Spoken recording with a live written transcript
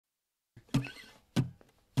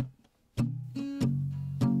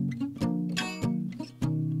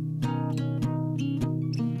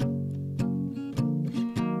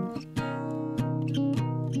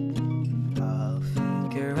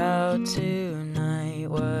tonight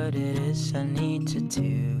what it is I need to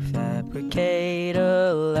do. Fabricate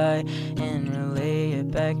a lie and relay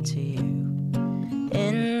it back to you.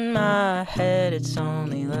 In my head it's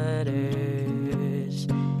only letters.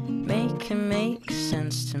 Make it make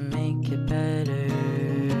sense to make it better.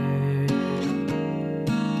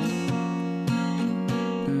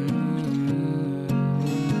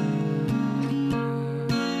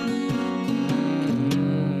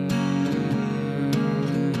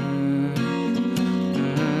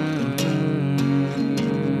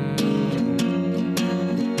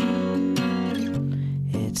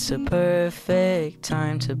 It's a perfect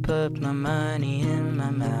time to put my money in my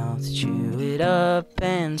mouth, chew it up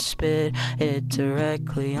and spit it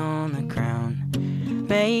directly on the ground.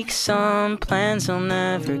 Make some plans I'll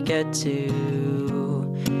never get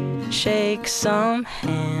to, shake some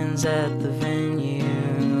hands at the venue.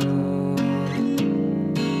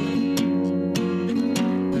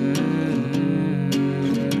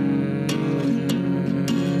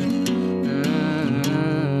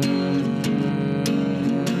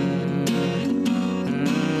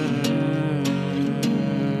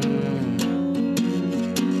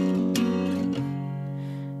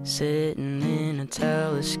 Sitting in a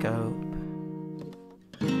telescope,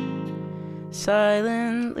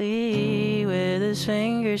 silently with his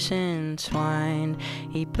fingers entwined,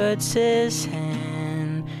 he puts his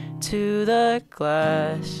hand to the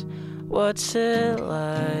glass. What's it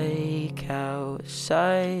like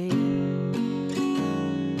outside?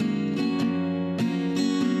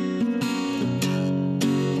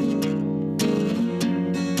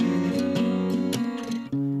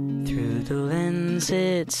 The lens,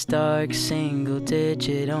 it's dark, single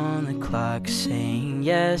digit on the clock, saying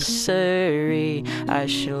yes sirree, I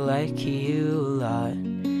shall like you a lot.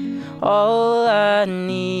 All I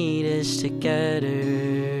need is to get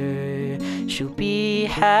her, she'll be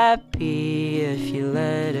happy if you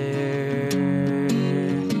let her.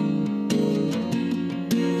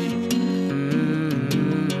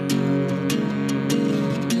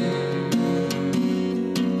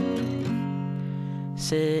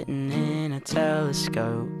 Sitting in a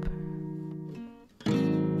telescope,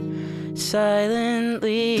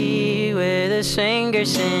 silently with his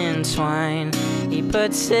fingers entwined, he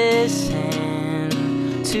puts his hand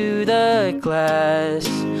to the glass.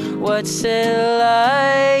 What's it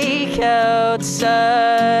like outside?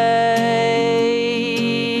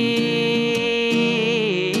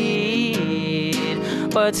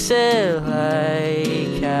 What's it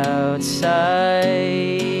like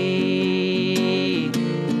outside?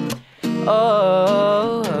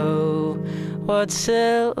 Oh, what's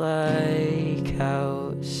it like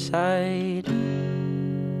outside?